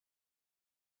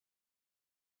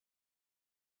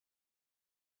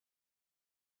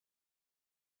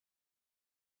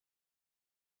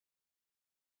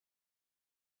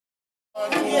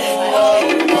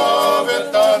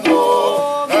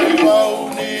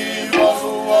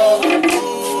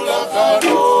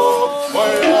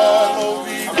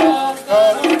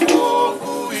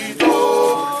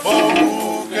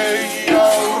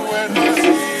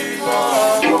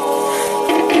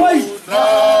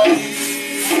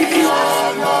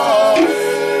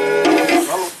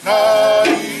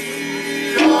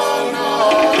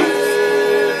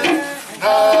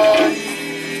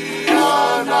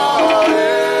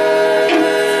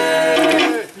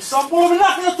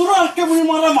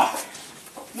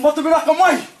Mata bila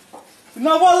kamai,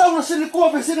 nawala na sini kuwa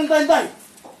besinin dai.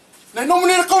 Na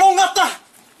nominir kalongata,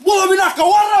 bola binaka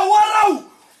warau,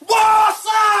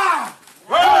 wasa.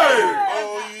 Hey!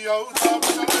 Oh iya utama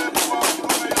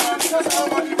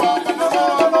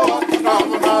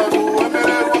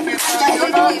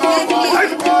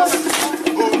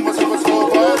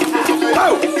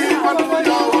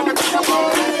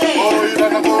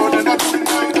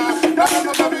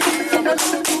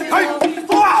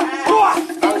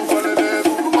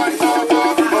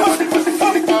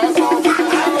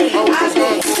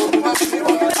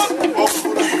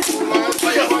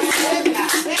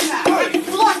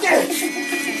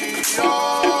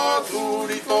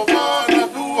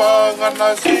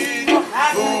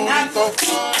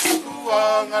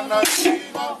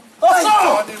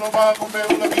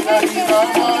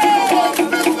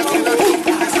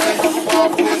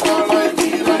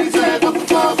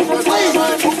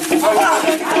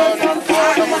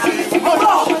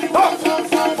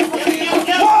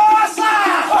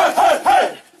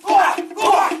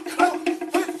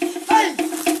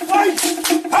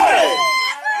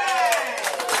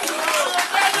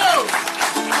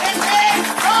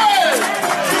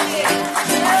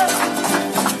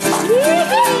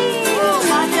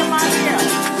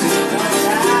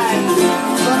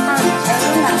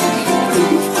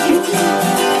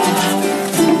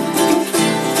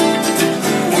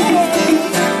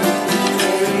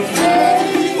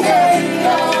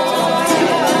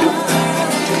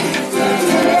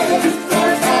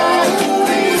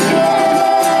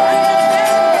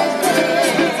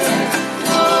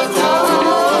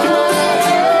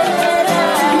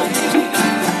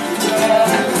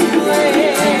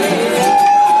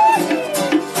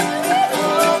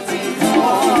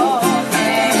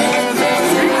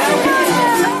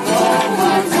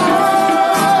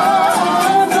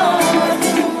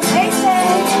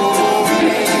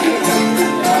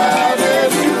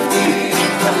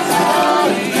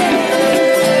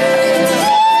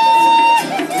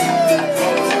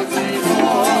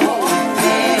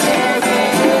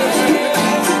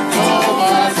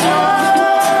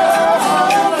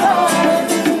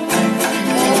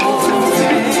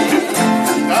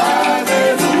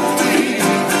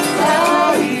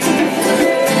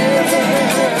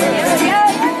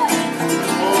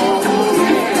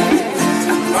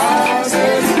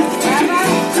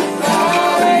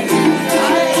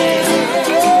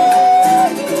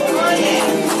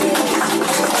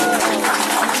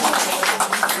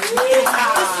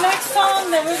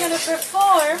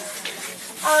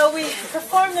we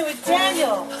performed it with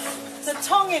Daniel, the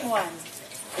Tongan one.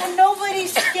 And nobody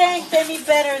skanked any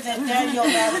better than Daniel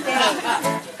that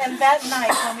day. And that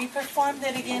night, when we performed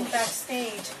it again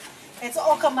backstage, it's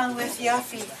Okaman with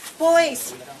Yafi.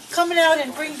 Boys, coming out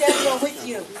and bring Daniel with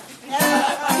you.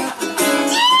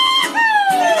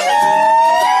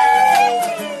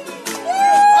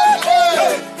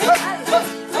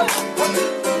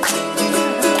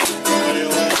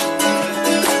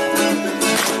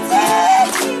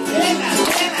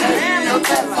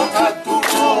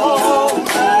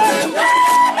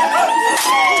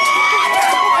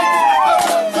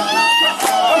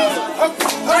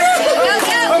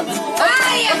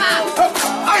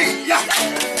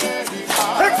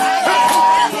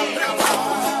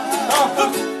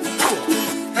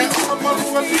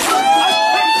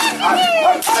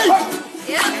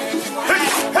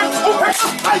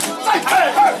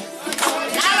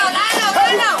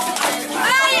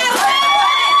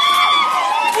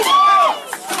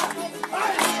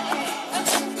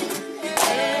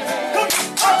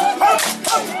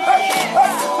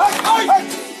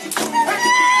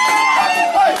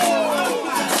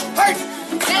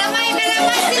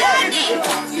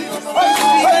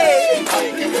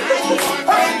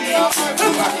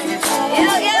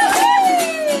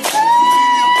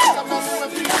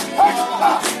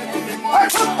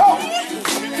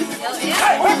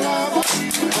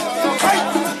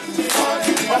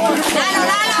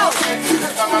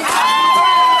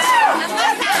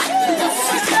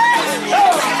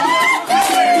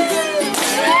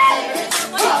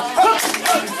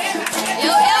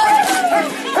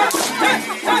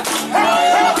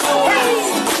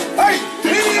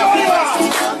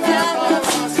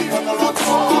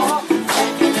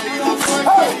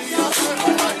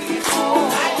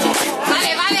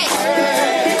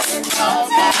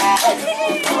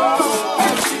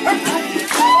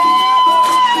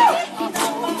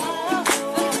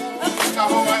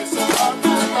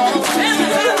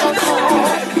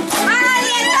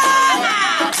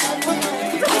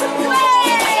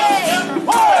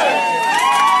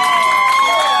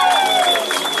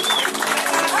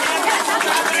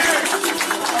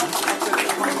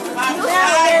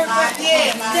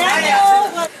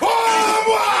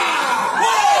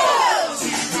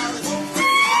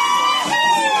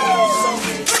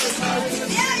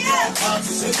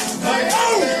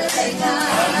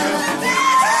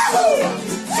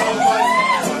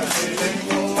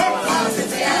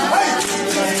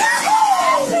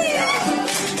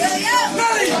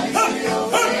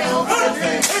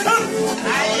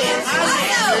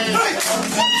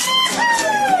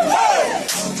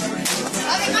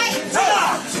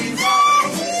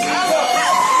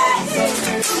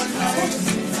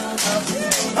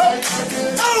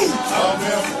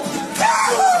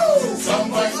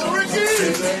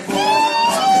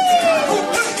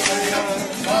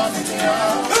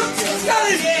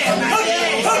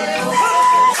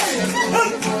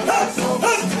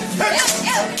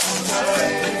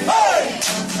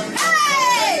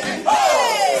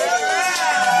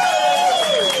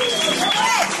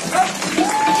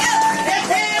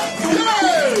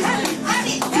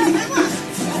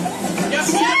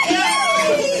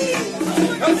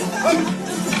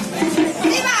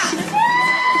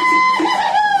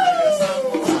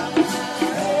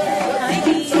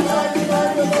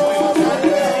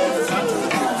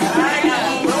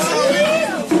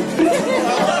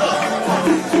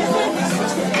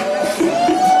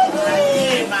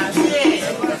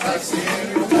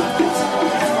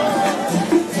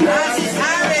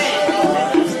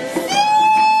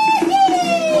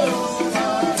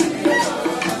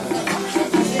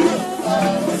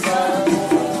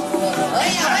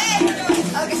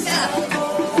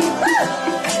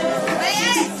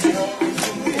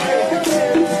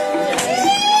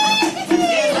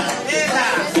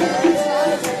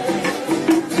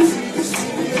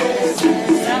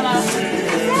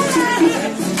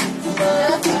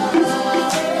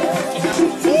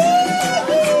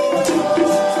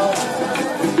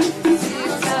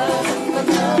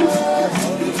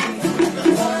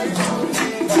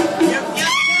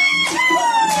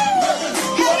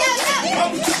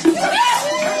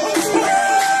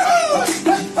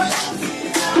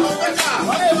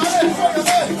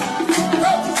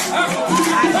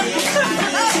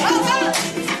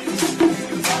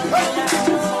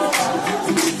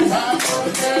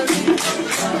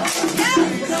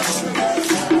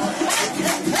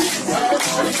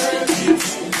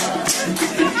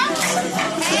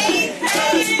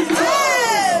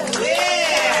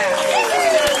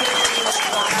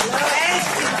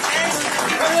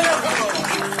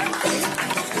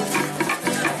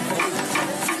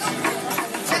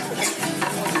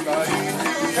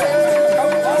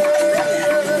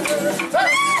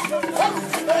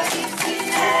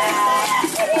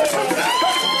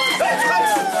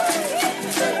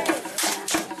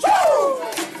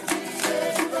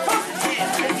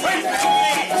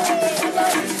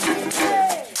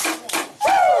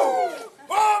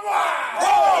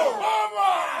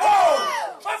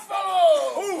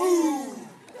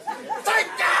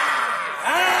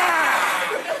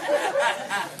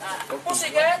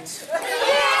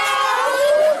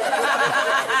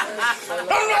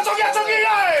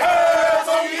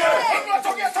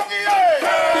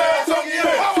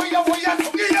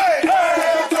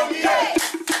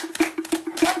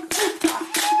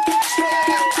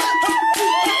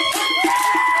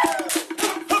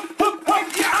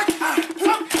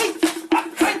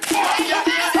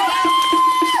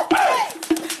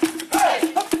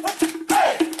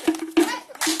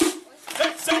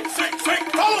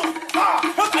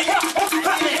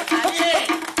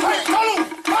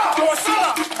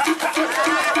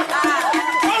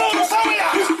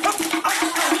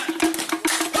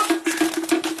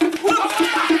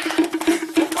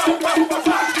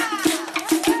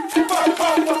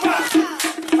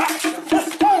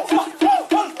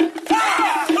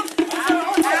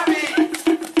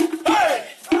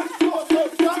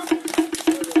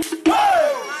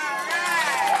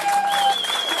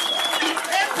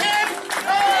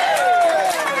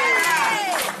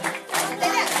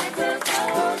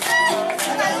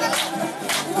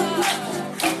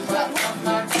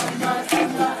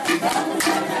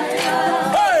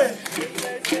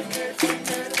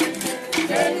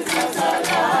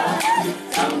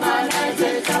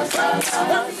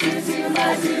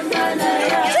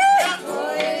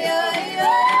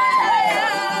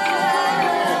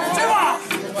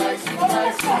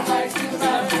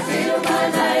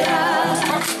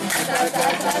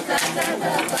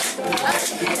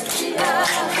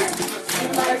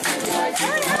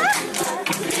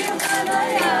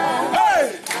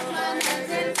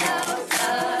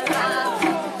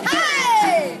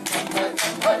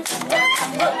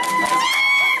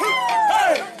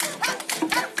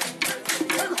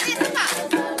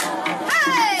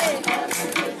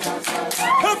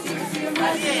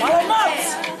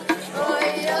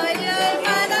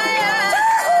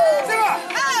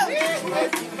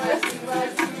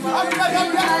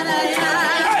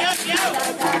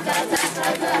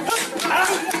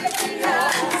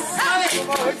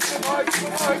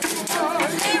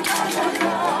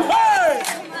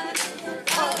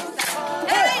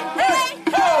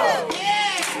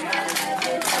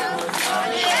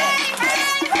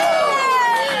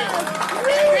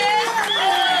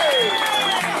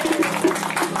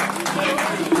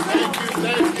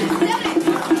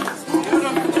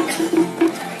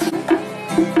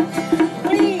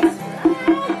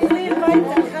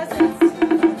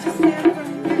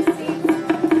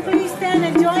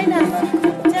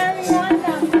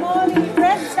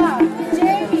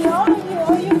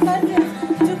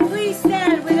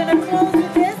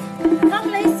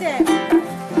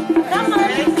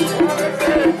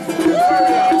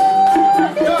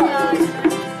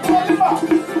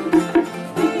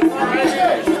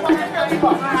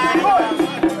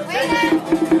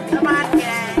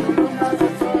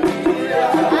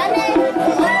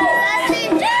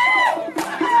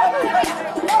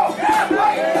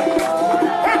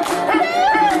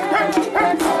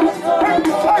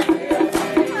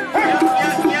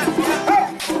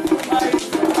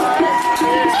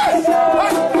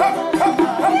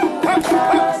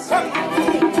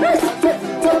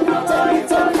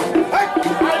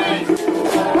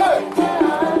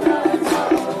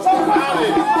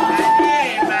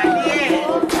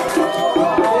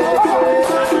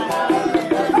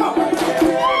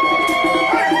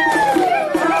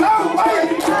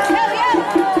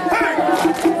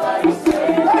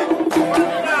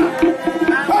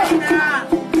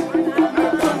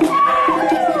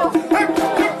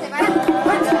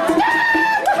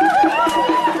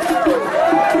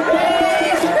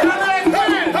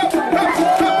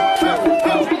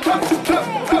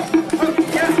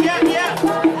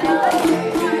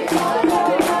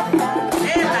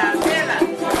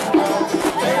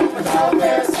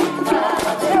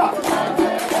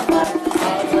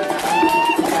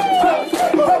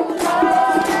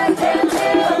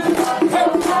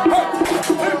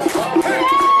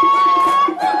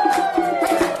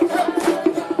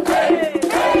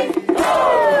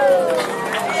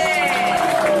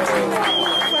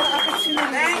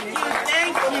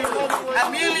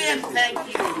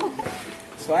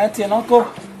 So Auntie and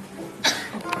Uncle,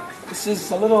 this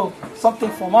is a little something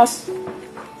from us.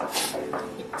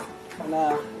 And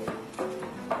I'll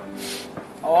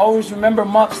always remember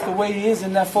Mops the way he is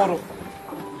in that photo.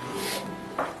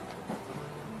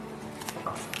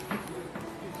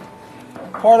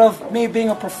 Part of me being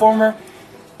a performer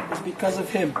is because of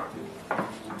him.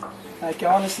 I can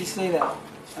honestly say that.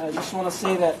 I just want to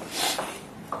say that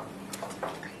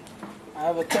I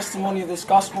have a testimony of this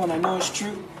gospel and I know it's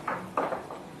true.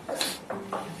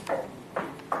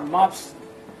 And Mops,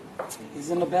 he's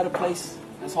in a better place.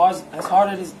 As hard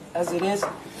as it is,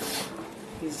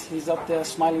 he's up there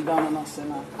smiling down on us.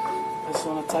 And I just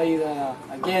want to tell you that,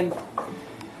 again,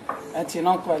 Auntie and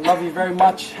Uncle, I love you very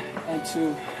much. And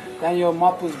to Daniel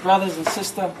Mapu's brothers and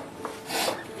sister,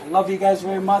 I love you guys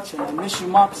very much, and I miss you,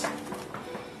 Mops.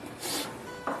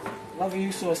 Love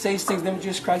you, so I say these things in the name of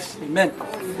Jesus Christ. Amen.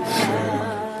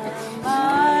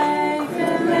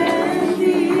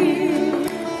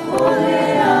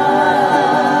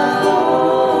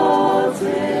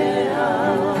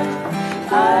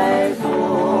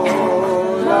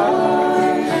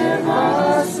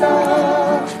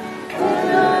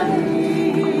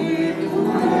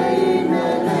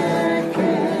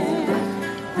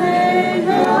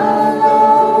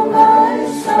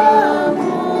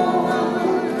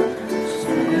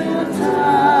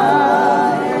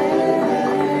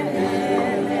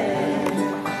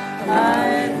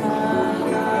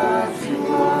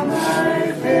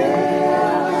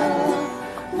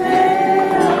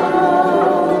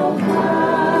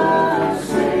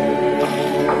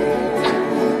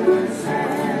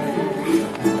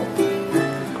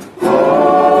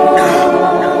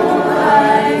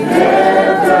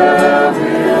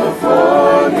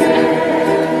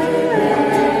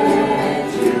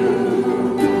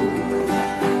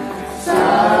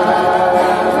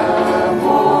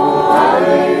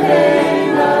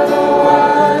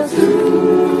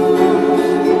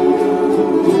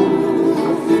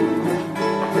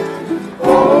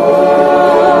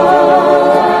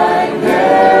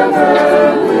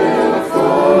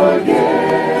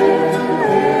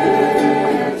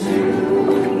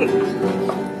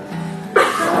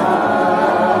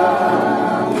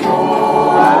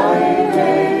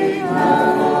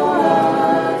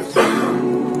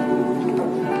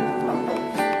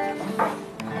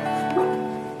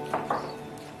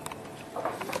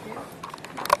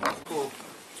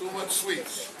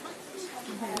 Sweets.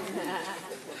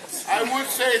 I would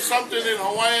say something in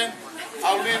Hawaiian.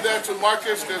 I'll leave that to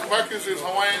Marcus, because Marcus is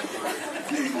Hawaiian.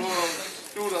 We'll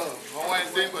do the Hawaiian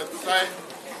thing, but Sai,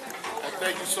 I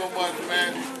thank you so much,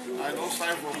 man. I know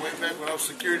Sai from way back when I was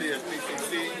security at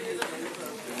PCC.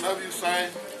 Love you, Sai.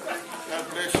 God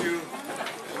bless you.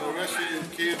 And the rest of you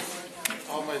kids,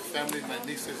 all my family, my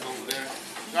nieces over there.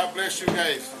 God bless you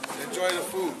guys. Enjoy the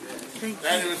food.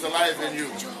 Daniel is alive in you.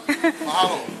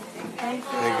 Mahalo. Thank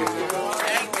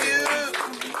you.